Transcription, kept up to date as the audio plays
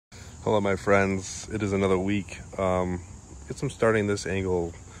Hello, my friends. It is another week. Guess I'm starting this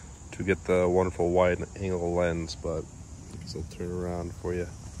angle to get the wonderful wide angle lens, but I guess I'll turn around for you.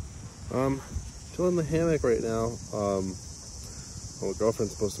 Chilling in the hammock right now. My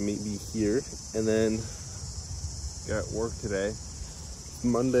girlfriend's supposed to meet me here, and then got work today.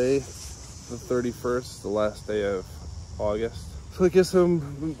 Monday, the 31st, the last day of August. So I guess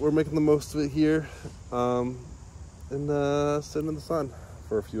we're making the most of it here, and sitting in the sun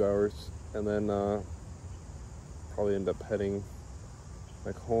for a few hours, and then probably end up heading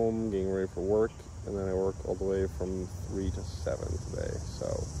back home, getting ready for work, and then I work all the way from 3 to 7 today. So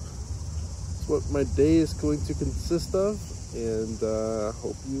that's what my day is going to consist of, and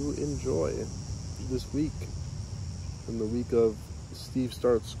hope you enjoy this week and the week of Steve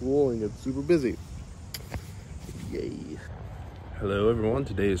starts school and gets super busy. Yay. Hello everyone,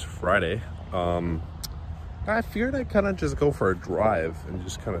 today is Friday. I figured I'd kind of just go for a drive and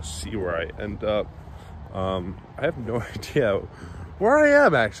just kind of see where I end up. I have no idea where I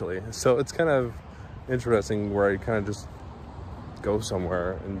am actually, so it's kind of interesting where I kind of just go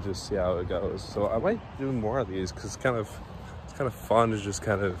somewhere and just see how it goes. So I might do more of these because it's kind of fun to just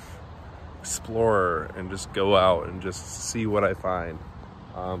kind of explore and just go out and just see what I find.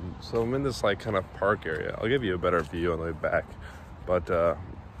 So I'm in this like kind of park area. I'll give you a better view on the way back, but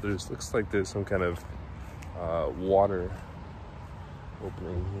looks like there's some kind of water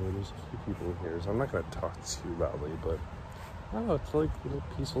opening here. There's a few people here, so I'm not going to talk too loudly, but I don't know, it's like a little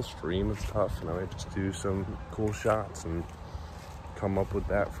peaceful stream and stuff, and I might just do some cool shots and come up with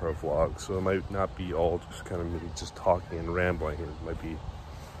that for a vlog. So it might not be all just kind of me just talking and rambling. It might be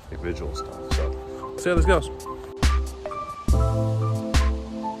like visual stuff. So let's see how this goes.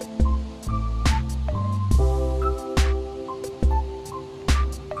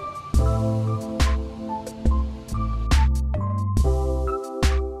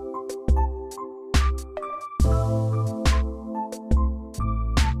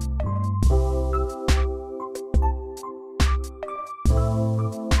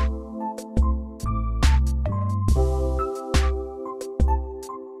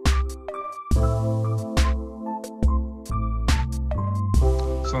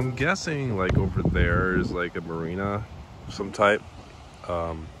 So I'm guessing like over there is like a marina of some type.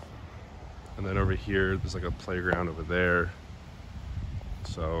 And then over here, there's like a playground over there.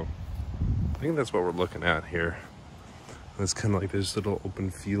 So I think that's what we're looking at here. And it's kind of like this little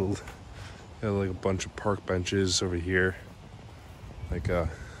open field. Got like a bunch of park benches over here. Like little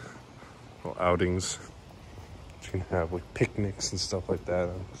outings. You can have like picnics and stuff like that.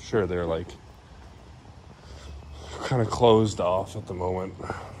 I'm sure they're like kind of closed off at the moment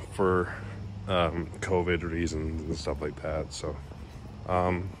for COVID reasons and stuff like that. So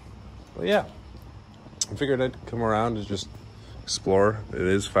but yeah, I figured I'd come around and just explore. It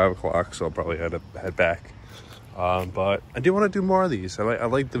is 5 o'clock, so I'll probably head back, but I do want to do more of these. I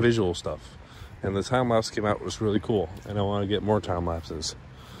like the visual stuff, and the time lapse came out was really cool, and I want to get more time lapses,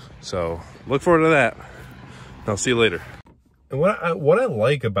 so look forward to that. I'll see you later. And what I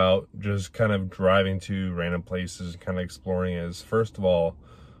like about just kind of driving to random places and kind of exploring is, first of all,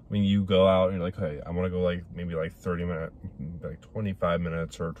 when you go out and you're like, hey, I want to go like maybe like 30 minutes, like 25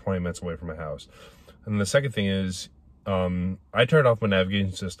 minutes or 20 minutes away from my house. And the second thing is, I turned off my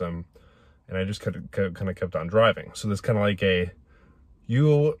navigation system and I just kind of kept on driving. So there's kind of like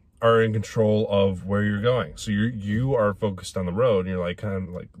you are in control of where you're going. So you are focused on the road, and you're like kind of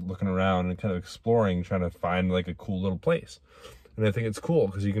like looking around and kind of exploring, trying to find like a cool little place. And I think it's cool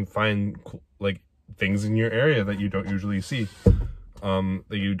because you can find cool, like things in your area that you don't usually see, that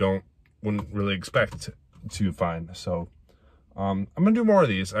you wouldn't really expect to find. So I'm gonna do more of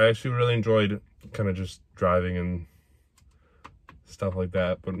these. I actually really enjoyed kind of just driving and stuff like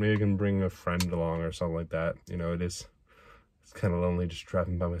that, but maybe I can bring a friend along or something like that. You know, it's kind of lonely just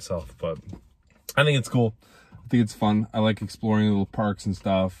driving by myself, but I think it's cool. I think it's fun. I like exploring little parks and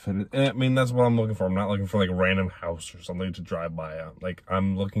stuff, and I mean, that's what I'm looking for. I'm not looking for like a random house or something to drive by. Like,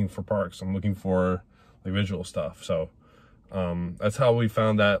 I'm looking for parks. I'm looking for like visual stuff. So that's how we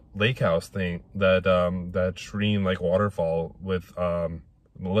found that lake house thing, that stream like waterfall with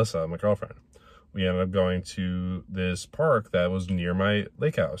Melissa, my girlfriend. We ended up going to this park that was near my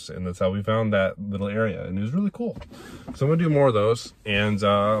lake house, and that's how we found that little area, and it was really cool. So I'm gonna do more of those, and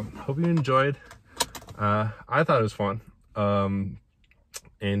hope you enjoyed. I thought it was fun,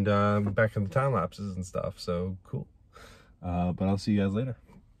 and back in the time lapses and stuff, so cool. But I'll see you guys later.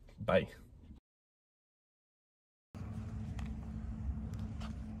 Bye.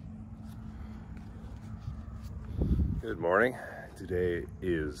 Good morning. Today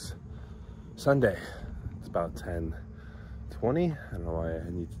is Sunday. It's about 10:20 7:20. I don't know why I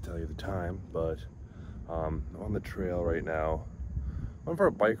need to tell you the time, but I'm on the trail right now. I'm for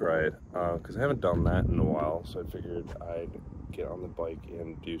a bike ride because I haven't done that in a while, so I figured I'd get on the bike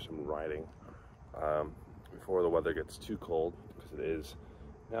and do some riding before the weather gets too cold, because it is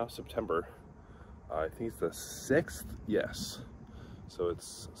now September. I think it's the 6th, yes. So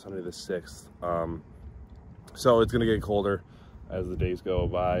it's Sunday the 6th. So it's gonna get colder as the days go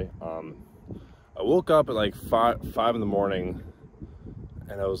by. I woke up at like 5 in the morning,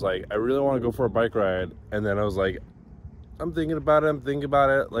 and I was like, I really want to go for a bike ride. And then I was like, I'm thinking about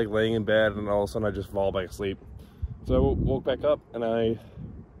it, like laying in bed, and all of a sudden I just fall back asleep. So I woke back up, and my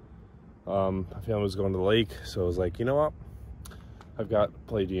family was going to the lake, so I was like, you know what? I've got to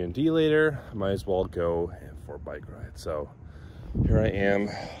play D&D later. I might as well go for a bike ride. So here I am,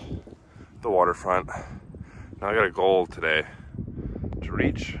 the waterfront. Now I got a goal today to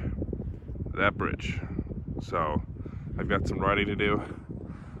reach that bridge. So I've got some riding to do.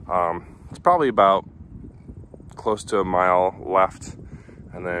 It's probably about close to a mile left,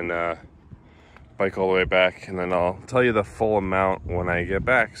 and then bike all the way back, and then I'll tell you the full amount when I get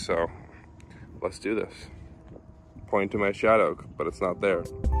back. So let's do this. Pointing to my shadow, but it's not there.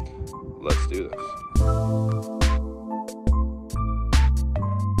 Let's do this.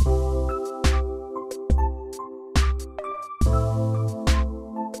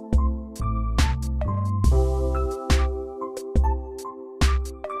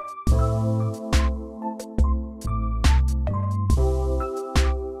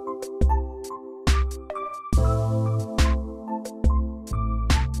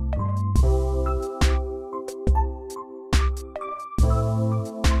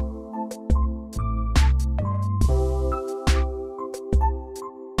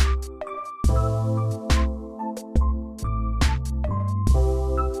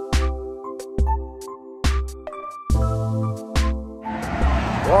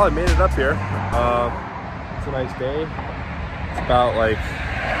 Well, I made it up here. It's a nice day. It's about like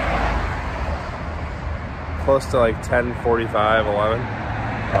close to like 10:45, 11.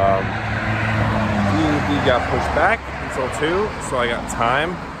 We got pushed back until 2, so I got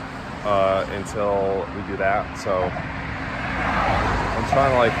time until we do that. So I'm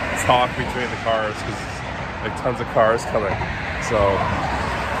trying to like talk between the cars because like tons of cars coming. So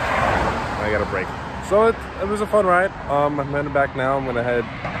I got a break. So it was a fun ride. I'm heading back now. I'm gonna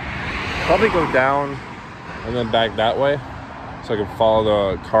probably go down and then back that way, so I can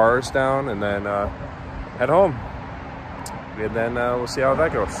follow the cars down and then head home. And then we'll see how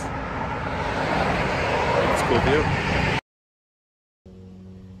that goes. It's cool view.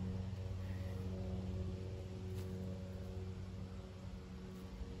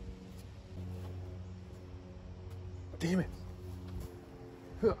 Damn it.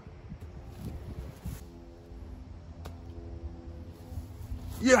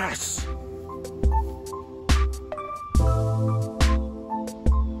 Yes!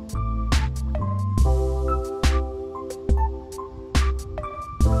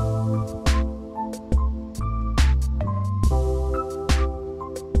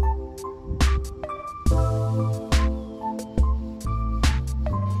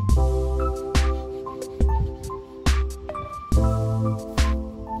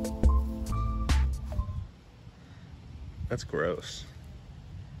 That's gross.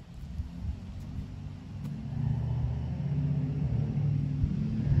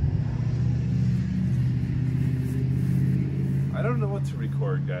 I don't know what to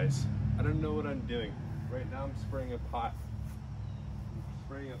record, guys. I don't know what I'm doing. Right now I'm spraying a pot.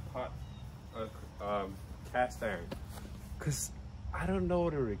 Cast iron. Because I don't know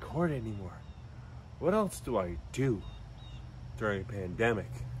what to record anymore. What else do I do during a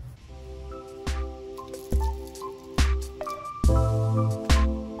pandemic?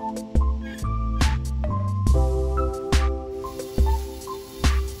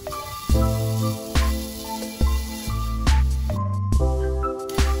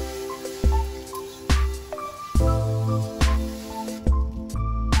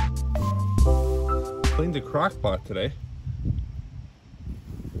 Cleaned the crock pot today.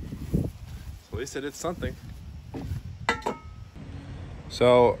 So at least I did something.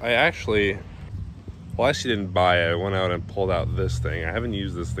 So I actually didn't buy it. I went out and pulled out this thing. I haven't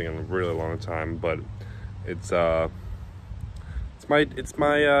used this thing in a really long time, but it's my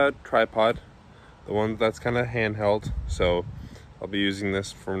tripod, the one that's kind of handheld. So I'll be using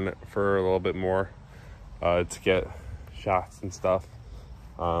this for a little bit more to get shots and stuff.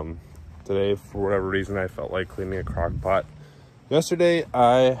 Today, for whatever reason, I felt like cleaning a crock pot. Yesterday,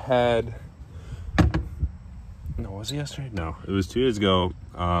 was it yesterday? No, it was 2 days ago.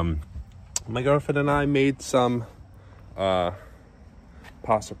 My girlfriend and I made some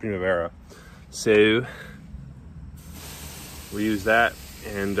pasta primavera. So we use that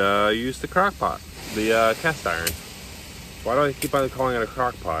and use the crock pot, the cast iron. Why do I keep on calling it a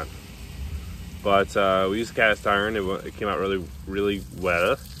crock pot? But we used cast iron. It came out really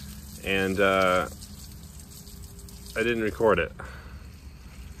well, and I didn't record it.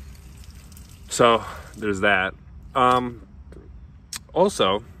 So there's that.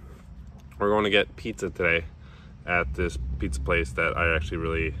 Also, we're going to get pizza today at this pizza place that I actually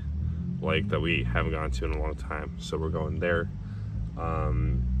really like, that we haven't gone to in a long time. So we're going there.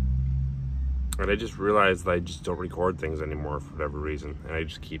 And I just realized that I just don't record things anymore for whatever reason, and I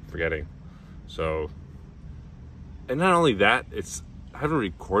just keep forgetting. So, and not only that, I haven't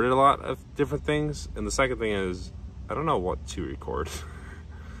recorded a lot of different things, and the second thing is, I don't know what to record.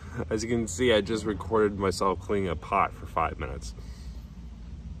 As you can see, I just recorded myself cleaning a pot for 5 minutes.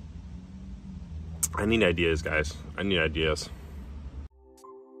 I need ideas, guys. I need ideas.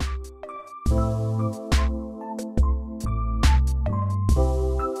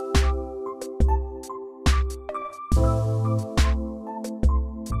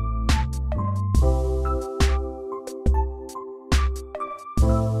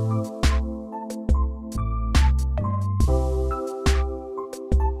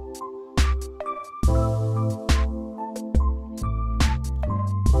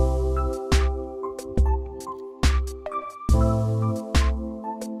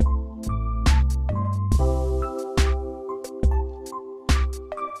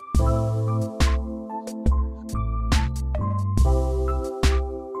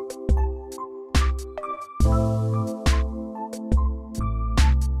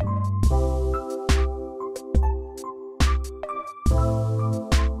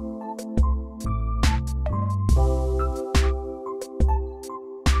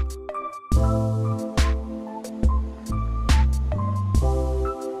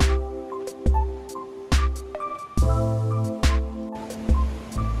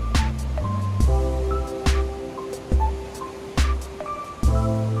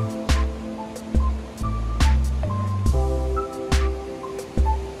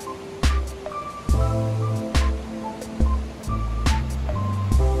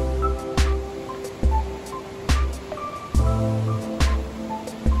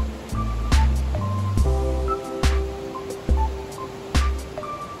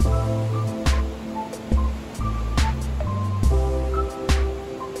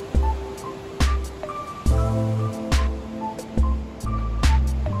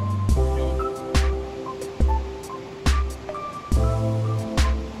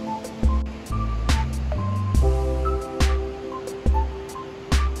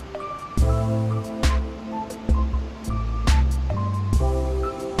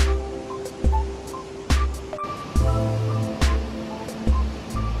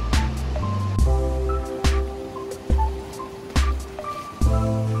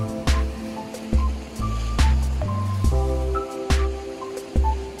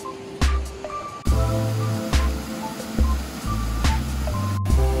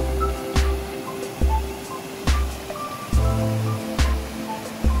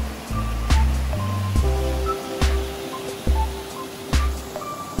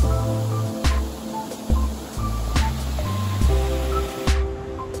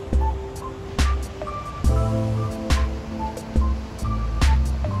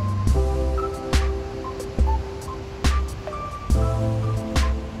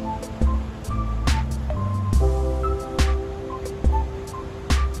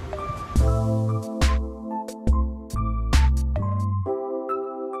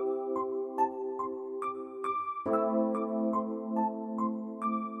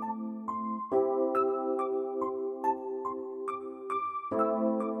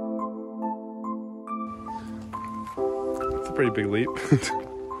 a pretty big leap.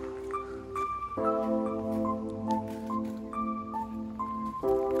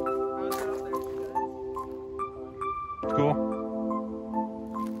 Cool.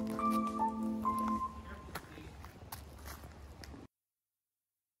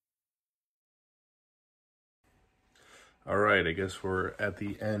 All right, I guess we're at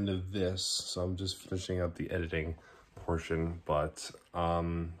the end of this, so I'm just finishing up the editing portion, but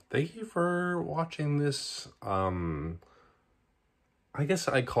thank you for watching this. I guess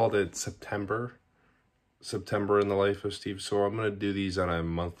I called it September in the life of Steve, so I'm going to do these on a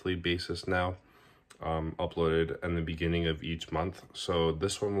monthly basis now, uploaded in the beginning of each month. So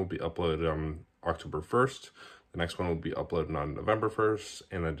this one will be uploaded on October 1st, the next one will be uploaded on November 1st,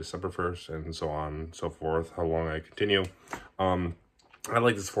 and then December 1st, and so on and so forth, how long I continue. I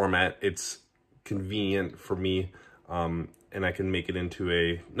like this format. It's convenient for me. and I can make it into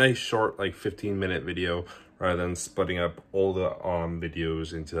a nice short, like 15-minute video, rather than splitting up all the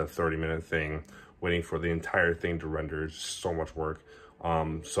videos into a 30-minute thing, waiting for the entire thing to render. It's so much work.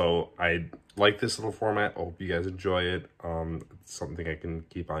 So I like this little format. I hope you guys enjoy it. It's something I can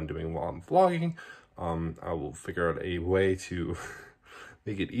keep on doing while I'm vlogging. I will figure out a way to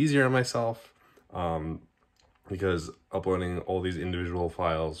make it easier on myself, because uploading all these individual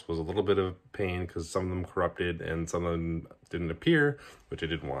files was a little bit of pain, because some of them corrupted and some of them didn't appear, which I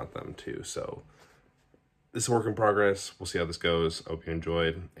didn't want them to. So this is a work in progress. We'll see how this goes. I hope you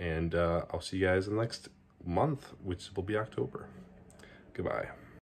enjoyed, and I'll see you guys in the next month, which will be October. Goodbye.